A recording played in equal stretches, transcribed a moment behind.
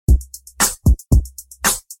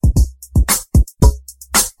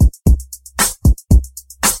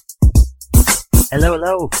Hello,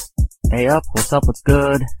 hello. Hey up, what's up, what's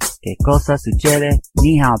good? Que cosa sucede?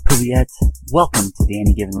 Ni hao, privyet. Welcome to the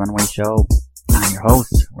Any Given Runway show. I'm your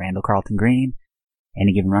host, Randall Carlton Green.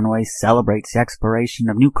 Any Given Runway celebrates the exploration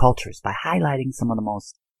of new cultures by highlighting some of the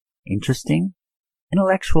most interesting,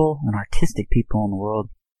 intellectual, and artistic people in the world.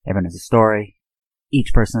 Everyone has a story.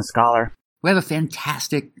 Each person a scholar. We have a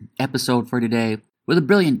fantastic episode for today with a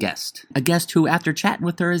brilliant guest. A guest who, after chatting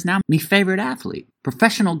with her, is now my favorite athlete.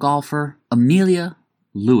 Professional golfer Amelia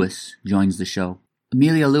Lewis joins the show.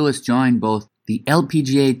 Amelia Lewis joined both the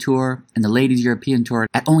LPGA Tour and the Ladies European Tour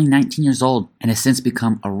at only 19 years old and has since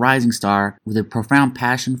become a rising star with a profound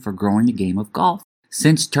passion for growing the game of golf.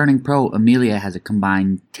 Since turning pro, Amelia has a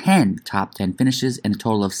combined 10 top 10 finishes and a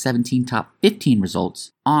total of 17 top 15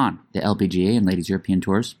 results on the LPGA and Ladies European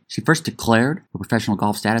Tours. She first declared her professional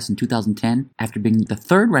golf status in 2010 after being the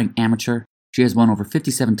third-ranked amateur. She has won over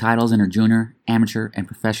 57 titles in her junior, amateur, and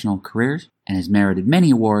professional careers and has merited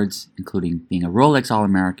many awards, including being a Rolex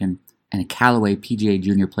All-American and a Callaway PGA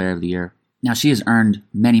Junior Player of the Year. Now, she has earned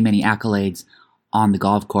many accolades on the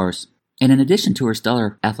golf course. And in addition to her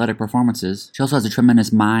stellar athletic performances, she also has a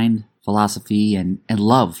tremendous mind, philosophy, and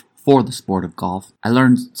love for the sport of golf. I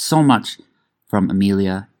learned so much from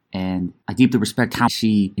Amelia, and I deeply respect how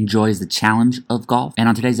she enjoys the challenge of golf. And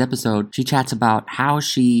on today's episode, she chats about how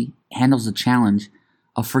she handles the challenge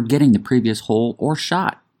of forgetting the previous hole or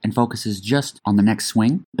shot and focuses just on the next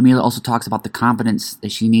swing. Amelia also talks about the confidence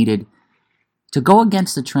that she needed to go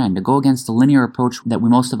against the trend, to go against the linear approach that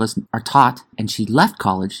most of us are taught, and she left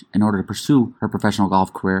college in order to pursue her professional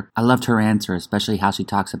golf career. I loved her answer, especially how she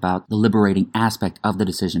talks about the liberating aspect of the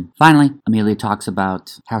decision. Finally, Amelia talks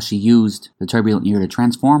about how she used the turbulent year to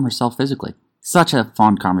transform herself physically. Such a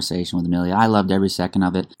fun conversation with Amelia. I loved every second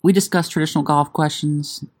of it. We discussed traditional golf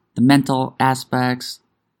questions, the mental aspects,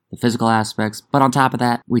 the physical aspects, but on top of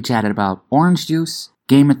that, we chatted about orange juice,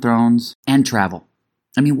 Game of Thrones, and travel.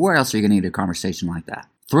 I mean, where else are you going to need a conversation like that?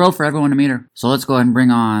 Thrilled for everyone to meet her. So let's go ahead and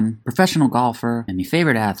bring on professional golfer and my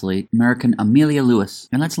favorite athlete, American Amelia Lewis,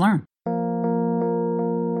 and let's learn.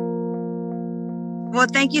 Well,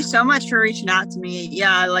 thank you so much for reaching out to me.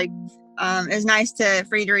 Yeah, it's nice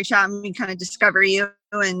for you to reach out and me kind of discover you,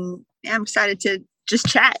 and I'm excited to just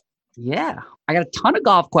chat. Yeah, I got a ton of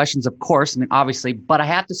golf questions, of course, I mean, obviously, but I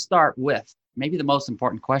have to start with maybe the most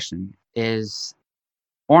important question is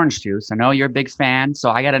orange juice. I know you're a big fan, so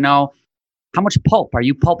I got to know how much pulp. Are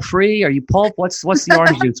you pulp free? Are you pulp? What's the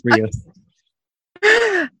orange juice for you?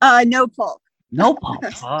 No pulp. No pulp.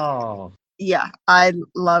 Oh. Yeah, I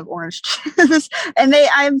love orange juice. And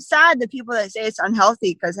I'm sad that people that say it's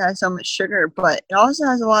unhealthy because it has so much sugar, but it also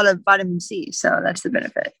has a lot of vitamin C, so that's the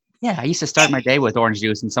benefit. Yeah, I used to start my day with orange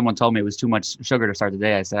juice, and someone told me it was too much sugar to start the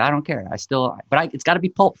day. I said, I don't care. It's got to be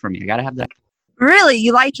pulp for me. I got to have that. Really?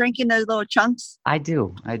 You like drinking those little chunks? I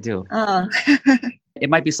do. Oh. It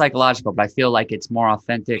might be psychological, but I feel like it's more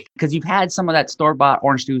authentic because you've had some of that store-bought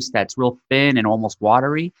orange juice that's real thin and almost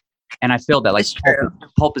watery. And I feel that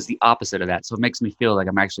pulp is the opposite of that. So it makes me feel like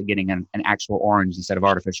I'm actually getting an actual orange instead of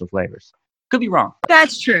artificial flavors. Could be wrong.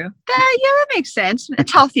 That's true. Yeah, that makes sense.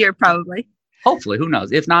 It's healthier, probably. Hopefully, who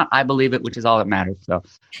knows? If not, I believe it, which is all that matters. So,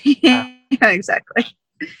 yeah, exactly.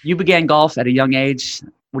 You began golf at a young age.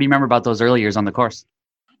 What do you remember about those early years on the course?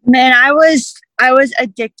 Man, I was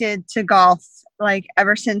addicted to golf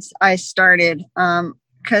ever since I started,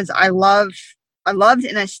 because I loved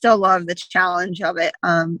and I still love the challenge of it.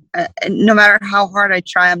 And no matter how hard I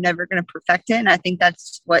try, I'm never going to perfect it. And I think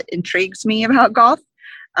that's what intrigues me about golf.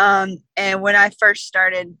 And when I first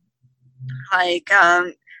started, I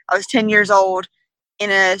was 10 years old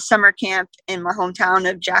in a summer camp in my hometown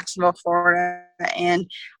of Jacksonville, Florida. And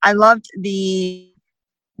I loved the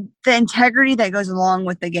integrity that goes along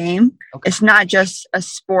with the game. Okay. It's not just a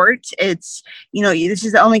sport. It's, this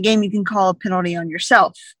is the only game you can call a penalty on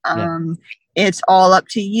yourself. It's all up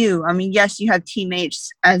to you. I mean, yes, you have teammates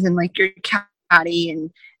as in your caddy and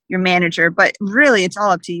your manager, but really it's all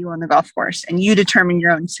up to you on the golf course and you determine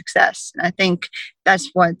your own success. And I think that's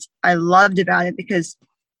what I loved about it because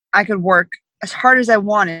I could work as hard as I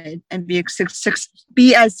wanted and be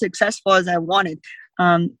as successful as I wanted.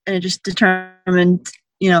 And it just determined,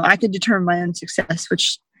 I could determine my own success,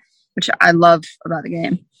 which I love about the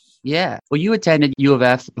game. Yeah. Well, you attended U of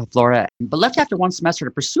F, Florida, but left after one semester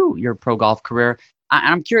to pursue your pro golf career.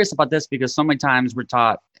 I'm curious about this because so many times we're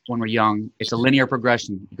taught when we're young, it's a linear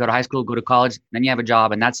progression. You go to high school, go to college, then you have a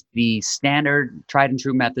job, and that's the standard tried and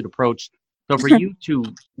true method approach. So for you to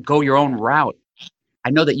go your own route, I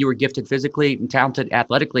know that you were gifted physically and talented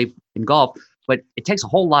athletically in golf, but it takes a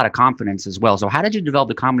whole lot of confidence as well. So how did you develop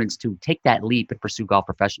the confidence to take that leap and pursue golf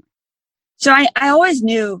professionally? So I always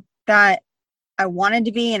knew that I wanted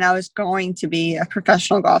to be, and I was going to be a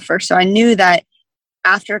professional golfer. So I knew that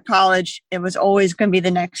after college, it was always going to be the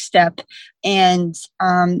next step. And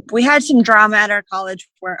we had some drama at our college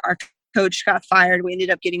where our coach got fired. We ended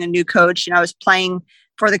up getting a new coach, and I was playing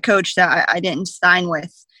for the coach that I didn't sign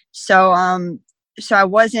with. So I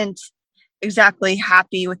wasn't exactly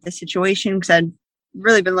happy with the situation because I'd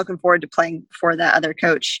really been looking forward to playing for that other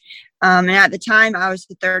coach. And at the time, I was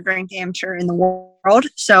the third ranked amateur in the world.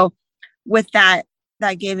 So with that,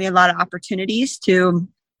 that gave me a lot of opportunities to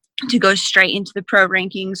go straight into the pro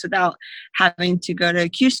rankings without having to go to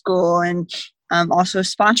Q school, and also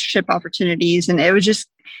sponsorship opportunities. And it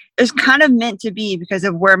was kind of meant to be because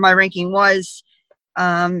of where my ranking was,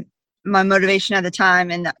 my motivation at the time,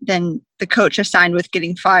 and then the coach I signed with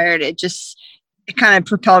getting fired. It kind of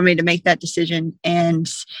propelled me to make that decision. And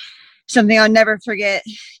something I'll never forget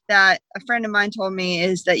that a friend of mine told me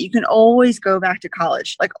is that you can always go back to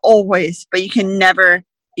college, like always, but you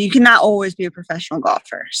cannot always be a professional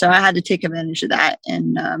golfer. So I had to take advantage of that,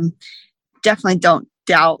 and definitely don't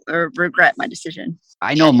doubt or regret my decision.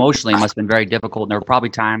 I know emotionally it must have been very difficult. And there were probably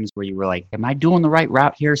times where you were like, am I doing the right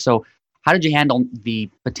route here? So how did you handle the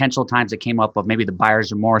potential times that came up of maybe the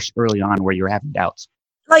buyer's remorse early on where you were having doubts?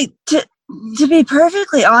 Like, to be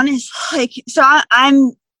perfectly honest, like, so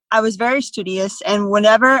I was very studious, and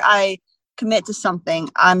whenever I commit to something,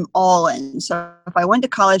 I'm all in. So if I went to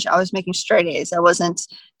college, I was making straight A's. I wasn't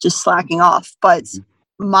just slacking off. But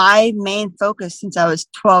my main focus since I was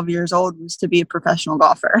 12 years old was to be a professional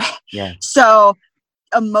golfer. Yeah. So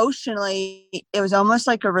emotionally, it was almost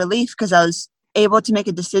like a relief because I was able to make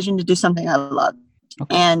a decision to do something I loved.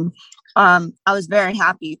 Okay. And I was very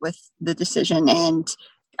happy with the decision. And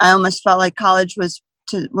I almost felt like college was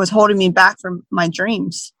holding me back from my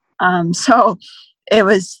dreams. So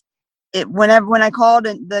when I called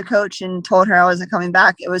the coach and told her I wasn't coming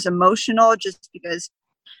back, it was emotional just because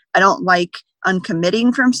I don't like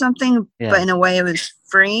uncommitting from something, but in a way it was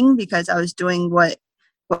freeing because I was doing what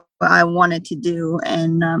I wanted to do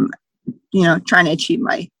and, trying to achieve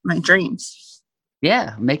my dreams.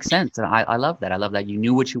 Yeah, makes sense. And I love that. I love that you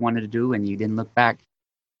knew what you wanted to do and you didn't look back.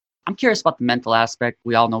 I'm curious about the mental aspect.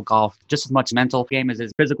 We all know golf, just as much mental game as it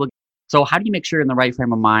is physical. So how do you make sure you're in the right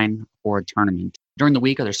frame of mind for a tournament? During the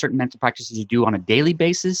week, are there certain mental practices you do on a daily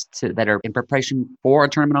basis that are in preparation for a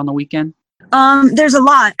tournament on the weekend? There's a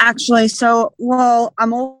lot, actually. So,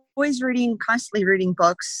 I'm always constantly reading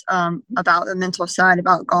books about the mental side,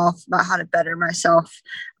 about golf, about how to better myself.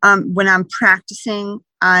 When I'm practicing,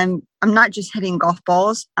 I'm not just hitting golf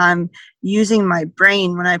balls. I'm using my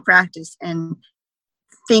brain when I practice and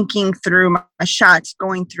thinking through my shots,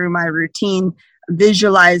 going through my routine,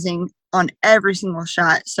 visualizing on every single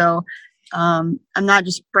shot. So I'm not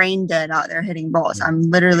just brain dead out there hitting balls. I'm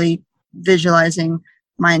literally visualizing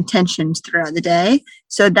my intentions throughout the day.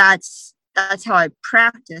 So that's how I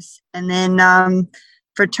practice. And then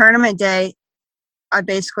for tournament day, I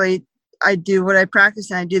do what I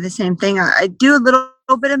practice and I do the same thing. I do a little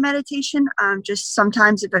bit of meditation, just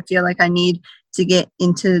sometimes if I feel like I need to get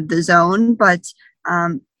into the zone, but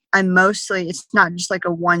it's not just like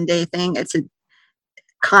a one day thing. It's a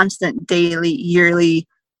constant daily, yearly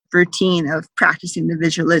routine of practicing the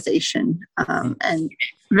visualization. And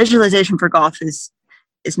visualization for golf is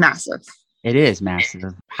massive. It is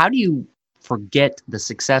massive. How do you forget the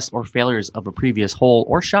success or failures of a previous hole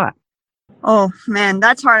or shot? Oh man,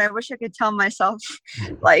 that's hard. I wish I could tell myself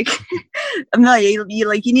like, Amelia,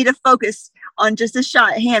 you need to focus on just a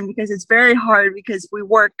shot at hand, because it's very hard because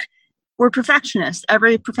we're perfectionists.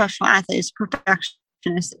 Every professional athlete is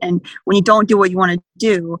perfectionist. And when you don't do what you want to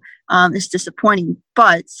do, it's disappointing.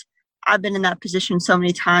 But I've been in that position so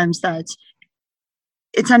many times that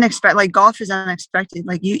it's unexpected. Like golf is unexpected.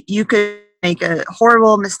 Like you could make a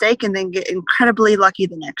horrible mistake and then get incredibly lucky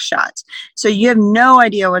the next shot. So you have no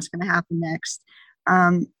idea what's going to happen next.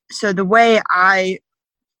 So the way I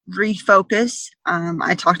refocus,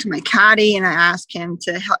 I talk to my caddy and I ask him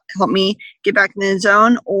to help me get back in the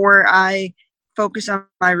zone, or I focus on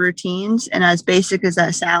my routines. And as basic as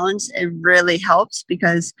that sounds, it really helps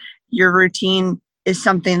because your routine is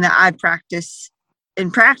something that I practice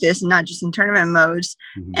and not just in tournament modes.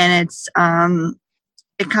 Mm-hmm. And it's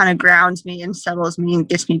it kind of grounds me and settles me and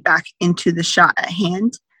gets me back into the shot at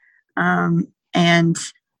hand. And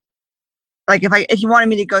like if you wanted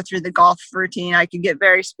me to go through the golf routine, I could get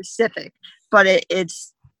very specific, but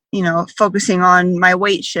it's focusing on my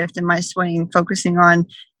weight shift and my swing, focusing on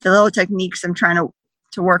the little techniques I'm trying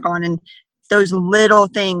to work on, and those little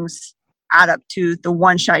things add up to the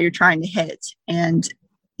one shot you're trying to hit. And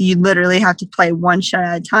you literally have to play one shot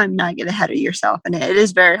at a time, not get ahead of yourself. And it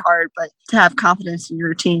is very hard, but to have confidence in your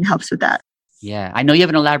routine helps with that. Yeah, I know you have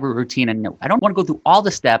an elaborate routine, and I don't want to go through all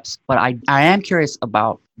the steps, but I am curious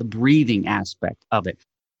about the breathing aspect of it.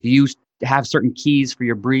 Do you have certain keys for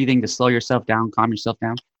your breathing to slow yourself down, calm yourself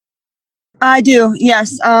down? I do,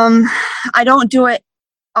 yes. I don't do it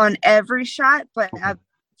on every shot, but Okay. if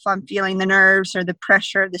I'm feeling the nerves or the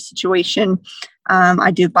pressure of the situation,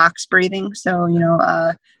 I do box breathing. So,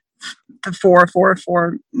 the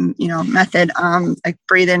 4-4-4, method. Like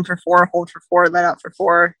breathe in for 4, hold for 4, let out for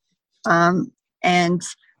 4. And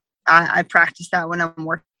I practice that when I'm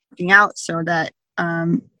working out so that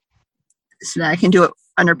I can do it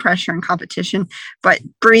under pressure and competition. But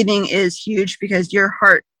breathing is huge because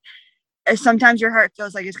sometimes your heart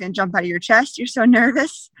feels like it's going to jump out of your chest. You're so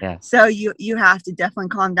nervous. Yeah. So you have to definitely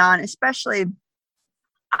calm down, especially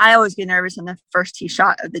I always get nervous on the first tee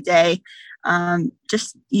shot of the day.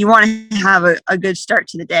 Just you want to have a good start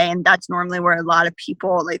to the day. And that's normally where a lot of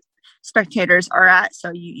people, like spectators, are at.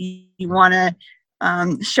 So you want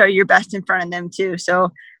to show your best in front of them too.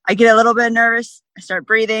 So I get a little bit nervous. I start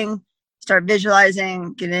breathing, start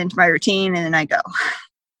visualizing, get into my routine, and then I go.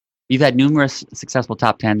 You've had numerous successful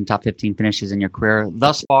top 10, top 15 finishes in your career.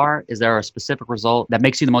 Thus far, is there a specific result that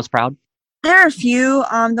makes you the most proud? There are a few.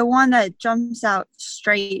 The one that jumps out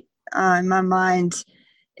straight in my mind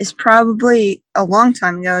is probably a long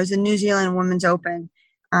time ago. It was the New Zealand Women's Open.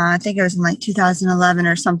 I think it was in like 2011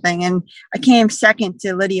 or something. And I came second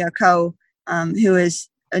to Lydia Ko, who is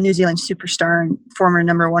a New Zealand superstar and former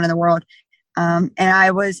 #1 in the world. And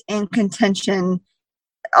I was in contention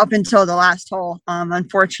up until the last hole.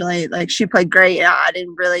 Unfortunately, like she played great. I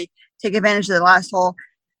didn't really take advantage of the last hole,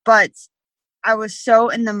 but I was so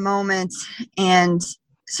in the moment and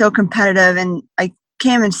so competitive, and I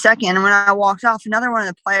came in second. And when I walked off, another one of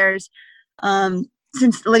the players,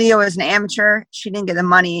 since Lydia was an amateur, she didn't get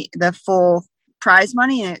the full prize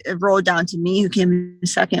money, and it rolled down to me, who came in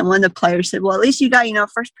second. And one of the players said, "Well, at least you got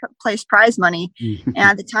first place prize money." And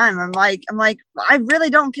at the time, I'm like, I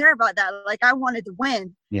really don't care about that. Like, I wanted to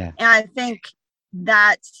win. Yeah. And I think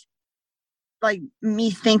that's like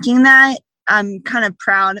me thinking that. I'm kind of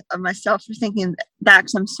proud of myself for thinking that,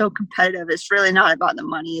 because I'm so competitive. It's really not about the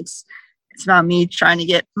money. It's about me trying to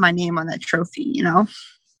get my name on that trophy,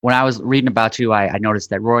 When I was reading about you, I noticed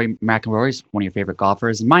that Rory McIlroy is one of your favorite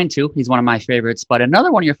golfers. Mine too. He's one of my favorites. But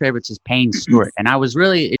another one of your favorites is Payne Stewart. And I was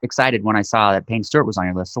really excited when I saw that Payne Stewart was on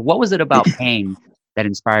your list. So what was it about Payne that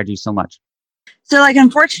inspired you so much? So,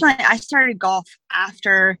 unfortunately, I started golf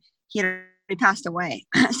after he had already passed away.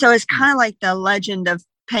 So it's kind of like the legend of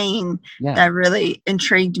Payne that really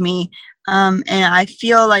intrigued me. And I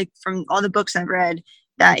feel like from all the books I've read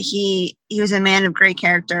that he was a man of great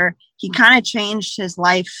character. He kind of changed his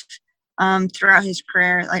life throughout his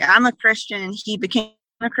career. Like, I'm a Christian, and he became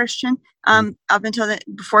a Christian up until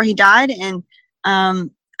before he died. And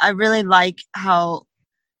I really like how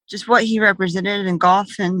just what he represented in golf.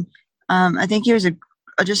 And I think he was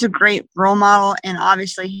just a great role model. And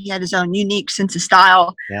obviously he had his own unique sense of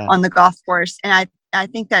style on the golf course. And I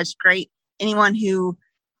think that's great. Anyone who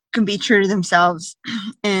can be true to themselves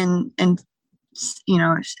and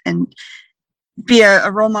be a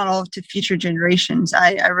role model to future generations,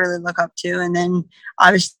 I really look up to. And then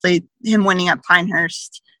obviously him winning at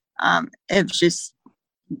Pinehurst, it's just,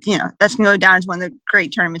 that's going to go down as one of the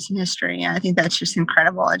great tournaments in history. And I think that's just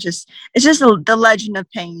incredible. It's just the legend of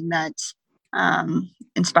Payne that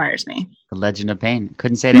inspires me. The legend of Payne.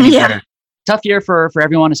 Couldn't say it any better. Tough year for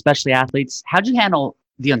everyone, especially athletes. How'd you handle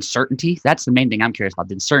the uncertainty? That's the main thing I'm curious about,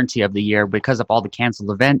 the uncertainty of the year because of all the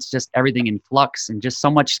canceled events, just everything in flux and just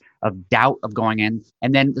so much of doubt of going in.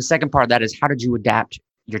 And then the second part of that is, how did you adapt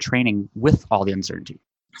your training with all the uncertainty?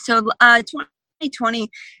 So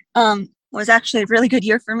 2020 was actually a really good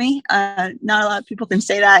year for me. Not a lot of people can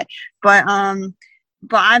say that, but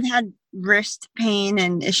I've had wrist pain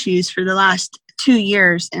and issues for the last 2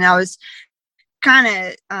 years, and I was kind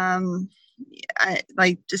of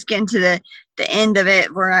just getting to the end of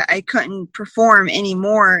it where I couldn't perform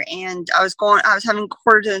anymore, and I was having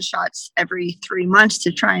cortisone shots every 3 months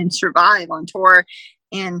to try and survive on tour,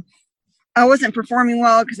 and I wasn't performing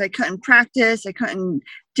well because I couldn't practice. I couldn't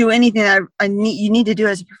do anything that you need to do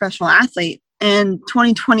as a professional athlete. And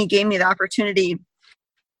 2020 gave me the opportunity,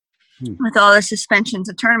 with all the suspensions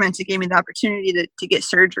of tournaments, it gave me the opportunity to get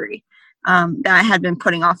surgery that I had been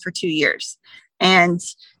putting off for 2 years. And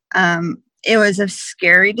it was a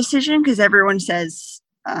scary decision because everyone says,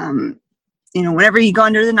 whenever you go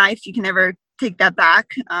under the knife, you can never take that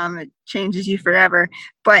back. It changes you forever.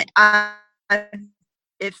 But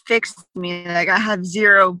it fixed me. Like, I have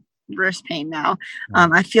zero wrist pain now.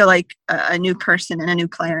 I feel like a new person and a new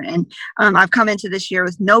player. And I've come into this year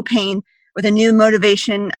with no pain. with a new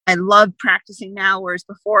motivation. I love practicing now, whereas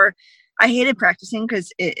before I hated practicing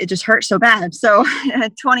because it just hurt so bad. So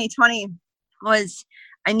 2020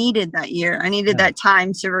 I needed that year. I needed that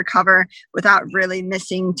time to recover without really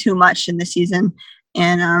missing too much in the season.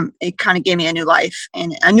 And it kind of gave me a new life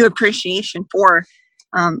and a new appreciation for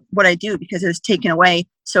what I do, because it was taken away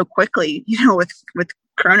so quickly, with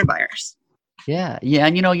coronavirus. Yeah.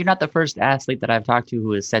 And you're not the first athlete that I've talked to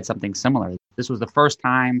who has said something similar. This was the first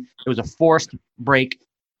time it was a forced break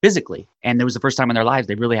physically. And it was the first time in their lives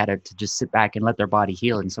they really had to just sit back and let their body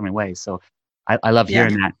heal in so many ways. So I love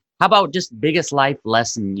hearing that. How about just biggest life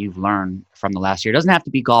lesson you've learned from the last year? It doesn't have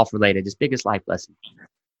to be golf related, just biggest life lesson.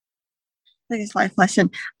 Biggest life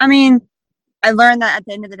lesson. I mean, I learned that at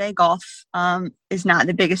the end of the day, golf is not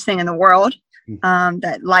the biggest thing in the world,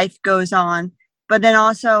 that life goes on. But then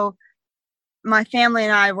also, my family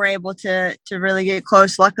and I were able to really get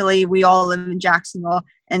close. Luckily, we all live in Jacksonville,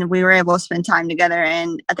 and we were able to spend time together.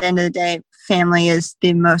 And at the end of the day, family is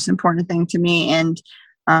the most important thing to me.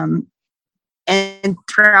 And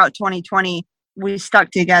throughout 2020, we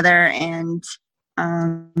stuck together, and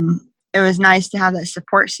it was nice to have that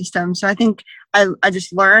support system. So I think I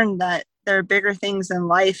just learned that there are bigger things in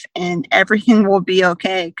life, and everything will be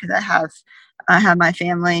okay because I have my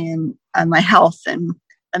family and my health, and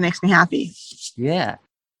that makes me happy. Yeah.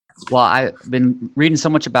 Well, I've been reading so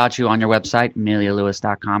much about you on your website,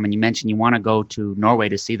 amelialewis.com, and you mentioned you want to go to Norway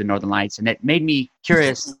to see the Northern Lights, and it made me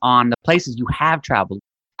curious on the places you have traveled.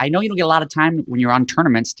 I know you don't get a lot of time when you're on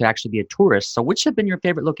tournaments to actually be a tourist. So which have been your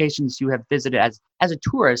favorite locations you have visited as a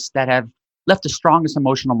tourist that have left the strongest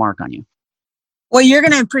emotional mark on you? Well, you're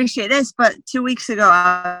going to appreciate this, but 2 weeks ago,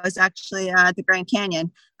 I was actually at the Grand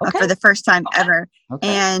Canyon for the first time ever. Okay.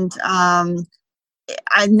 And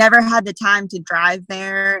I never had the time to drive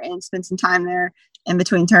there and spend some time there in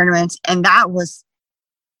between tournaments. And that was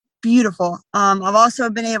beautiful. I've also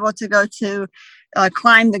been able to go to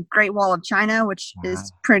climb the Great Wall of China, which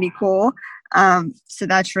is pretty cool. So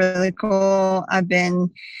that's really cool. I've been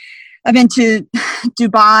to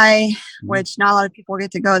Dubai, which not a lot of people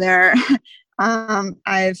get to go there.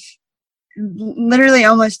 I've literally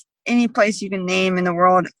almost any place you can name in the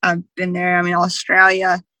world, I've been there. I mean,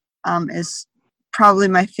 Australia is probably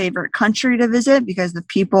my favorite country to visit because the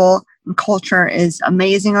people and culture is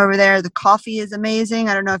amazing over there. The coffee is amazing.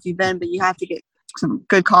 I don't know if you've been, but you have to get some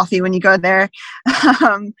good coffee when you go there.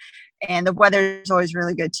 And the weather is always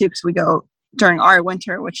really good too, because we go during our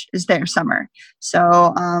winter, which is their summer.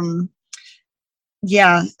 So,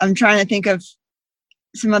 yeah, I'm trying to think of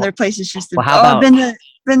some other places. I've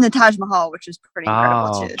been to Taj Mahal, which is pretty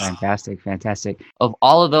incredible too. Fantastic. Of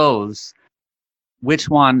all of those, which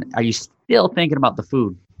one are you still thinking about the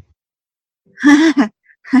food?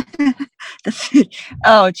 The food.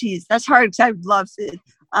 Oh, geez, that's hard because I love food.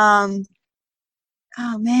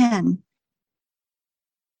 Oh man.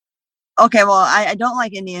 Okay, well, I don't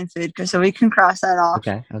like Indian food, so we can cross that off.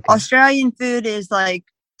 Okay. Australian food is like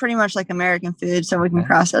pretty much like American food, so we can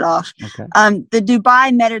cross it off. Okay. The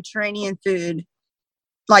Dubai Mediterranean food,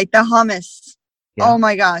 like the hummus. Yeah. Oh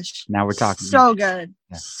my gosh. Now we're talking. So good.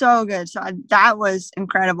 Yeah. So good. So that was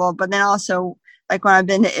incredible. But then also, like when I've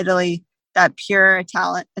been to Italy, that pure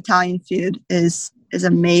Italian food is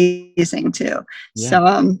amazing too. Yeah.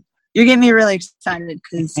 So you're getting me really excited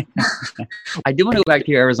because I do want to go back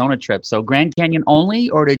to your Arizona trip. So Grand Canyon only,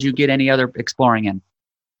 or did you get any other exploring in?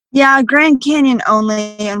 Yeah, Grand Canyon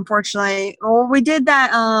only, unfortunately. Well, we did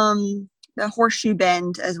that the Horseshoe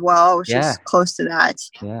Bend as well, which is close to that.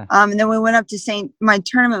 Yeah. And then we went up to my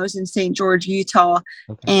tournament was in St. George, Utah.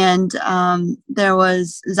 Okay. And there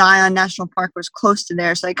was Zion National Park was close to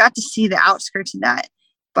there. So I got to see the outskirts of that.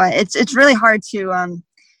 But it's really hard to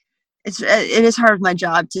it is hard with my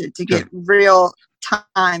job to get real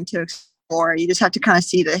time to explore. You just have to kind of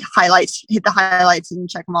see the highlights, hit the highlights and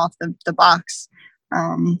check them off the box.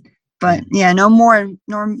 But yeah, no more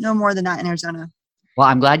than that in Arizona. Well,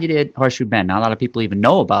 I'm glad you did Horseshoe Bend. Not a lot of people even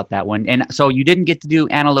know about that one. And so you didn't get to do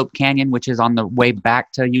Antelope Canyon, which is on the way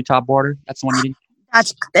back to Utah border. That's the one you did?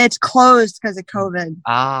 It's closed because of COVID.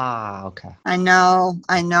 Ah, okay. I know.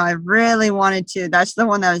 I really wanted to. That's the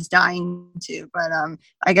one that I was dying to. But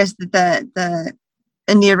I guess that the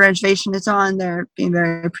Indian reservation it's on, they're being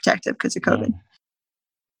very protective because of COVID.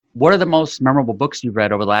 What are the most memorable books you've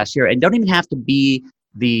read over the last year? And don't even have to be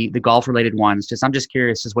the golf related ones. I'm just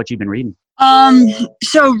curious as what you've been reading.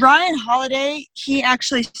 So Ryan Holiday, he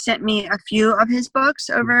actually sent me a few of his books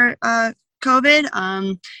over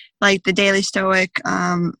COVID. Like The Daily Stoic,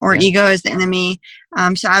 or Ego is the Enemy.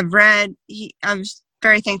 So I've read. I was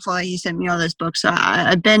very thankful that he sent me all those books. So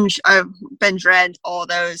I've binge read all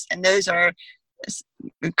those, and those are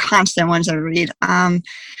constant ones I read. But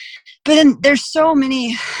then there's so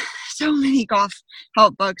many golf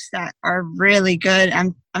help books that are really good.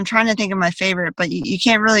 I'm trying to think of my favorite, but you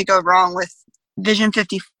can't really go wrong with Vision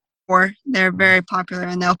 54. They're very popular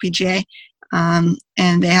in the LPGA,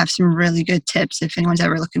 and they have some really good tips if anyone's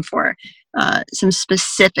ever looking for some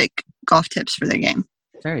specific golf tips for their game.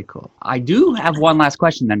 Very cool. I do have one last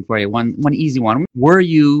question then for you. One easy one. Were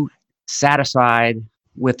you satisfied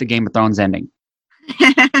with the Game of Thrones ending?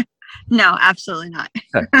 No, absolutely not.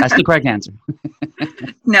 Good. That's the correct answer.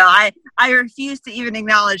 No, I refuse to even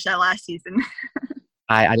acknowledge that last season.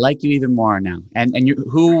 I like you even more now. And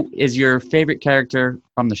who is your favorite character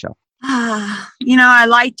from the show? I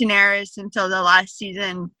liked Daenerys until the last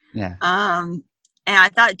season. Yeah. And I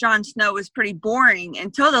thought Jon Snow was pretty boring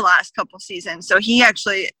until the last couple seasons. So I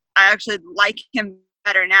actually like him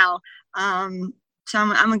better now. So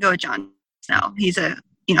I'm gonna go with Jon Snow. He's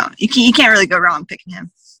you can't really go wrong picking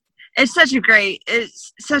him. It's such a great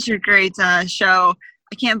show.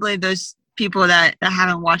 I can't believe those people that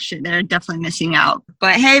haven't watched it, they're definitely missing out.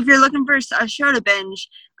 But hey, if you're looking for a show to binge,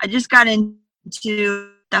 I just got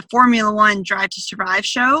into that Formula One Drive to Survive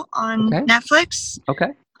show on Netflix.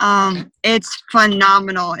 Okay. It's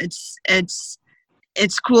phenomenal. It's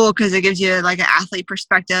cool because it gives you like an athlete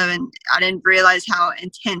perspective, and I didn't realize how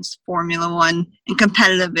intense Formula One and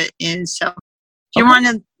competitive it is. So if you want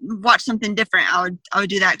to watch something different, I would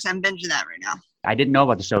do that because I'm binging that right now. I didn't know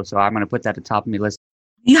about the show, so I'm going to put that at the top of my list.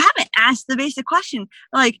 You haven't asked the basic question,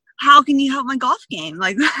 like, how can you help my golf game?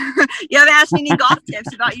 Like, you haven't asked me any golf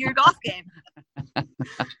tips about your golf game.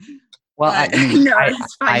 Well, I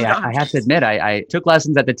have to admit, I took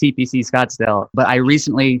lessons at the TPC Scottsdale, but I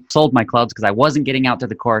recently sold my clubs because I wasn't getting out to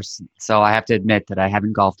the course. So I have to admit that I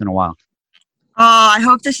haven't golfed in a while. Oh, I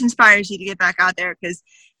hope this inspires you to get back out there because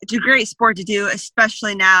it's a great sport to do,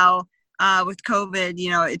 especially now with COVID.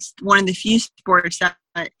 It's one of the few sports that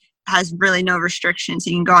has really no restrictions.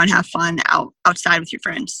 You can go and have fun outside with your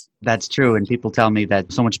friends. That's true. And people tell me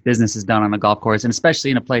that so much business is done on the golf course, and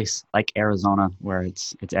especially in a place like Arizona where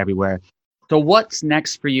it's everywhere. So what's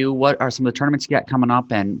next for you? What are some of the tournaments you got coming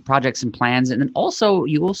up and projects and plans? And then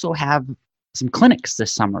you also have some clinics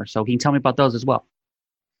this summer. So can you tell me about those as well?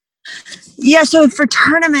 Yeah, so for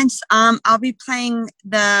tournaments, I'll be playing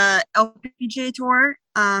the LPGA Tour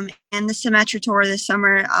and the Symetra Tour this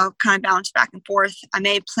summer. I'll kind of bounce back and forth. I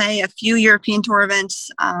may play a few European Tour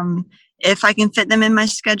events if I can fit them in my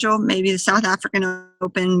schedule. Maybe the South African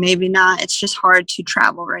Open, maybe not. It's just hard to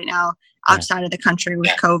travel right now outside of the country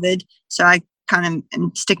with COVID. So I kind of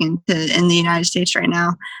am sticking in the United States right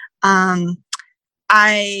now. I'm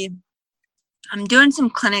doing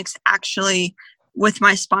some clinics actually with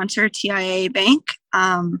my sponsor, TIAA Bank.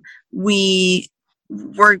 We're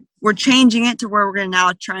changing it to where we're going to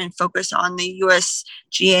now try and focus on the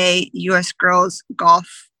USGA, US Girls Golf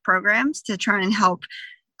programs to try and help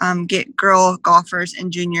get girl golfers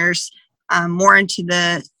and juniors more into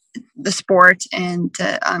the sport and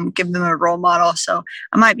to give them a role model. So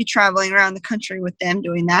I might be traveling around the country with them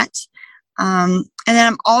doing that. And then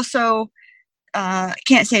I'm also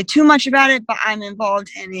can't say too much about it, but I'm involved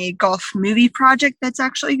in a golf movie project that's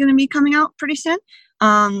actually going to be coming out pretty soon.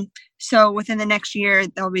 So within the next year,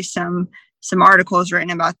 there'll be some articles written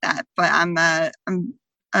about that. But I'm an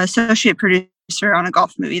associate producer on a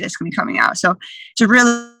golf movie that's going to be coming out. So it's a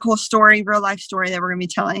really cool story, real life story that we're going to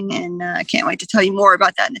be telling, and I can't wait to tell you more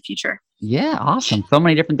about that in the future. Yeah, awesome. So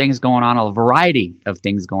many different things going on, a variety of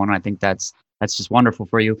things going on. I think that's just wonderful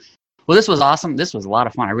for you. Well, this was awesome. This was a lot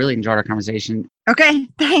of fun. I really enjoyed our conversation. Okay,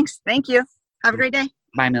 thanks. Thank you. Have a great day.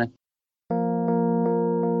 Bye, Amelia.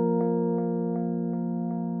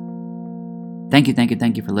 Thank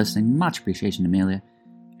you for listening. Much appreciation, Amelia.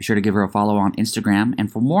 Be sure to give her a follow on Instagram,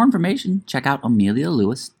 and for more information, check out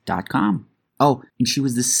amelialewis.com. Oh, and she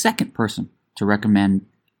was the second person to recommend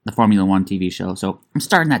the Formula One TV show, so I'm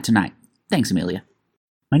starting that tonight. Thanks, Amelia.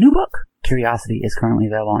 My new book, Curiosity, is currently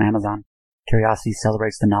available on Amazon. Curiosity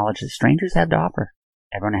celebrates the knowledge that strangers have to offer.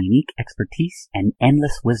 Everyone has unique expertise, and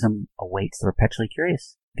endless wisdom awaits the perpetually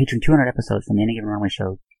curious. Featuring 200 episodes from the Any Given Runway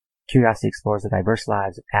show, Curiosity explores the diverse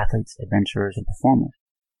lives of athletes, adventurers, and performers.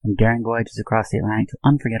 From daring voyages across the Atlantic to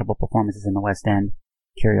unforgettable performances in the West End,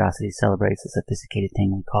 Curiosity celebrates the sophisticated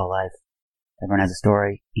thing we call life. Everyone has a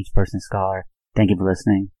story, each person a scholar. Thank you for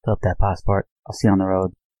listening. Fill up that passport. I'll see you on the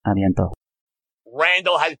road. Aviento.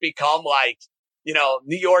 Randall has become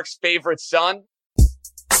New York's favorite son.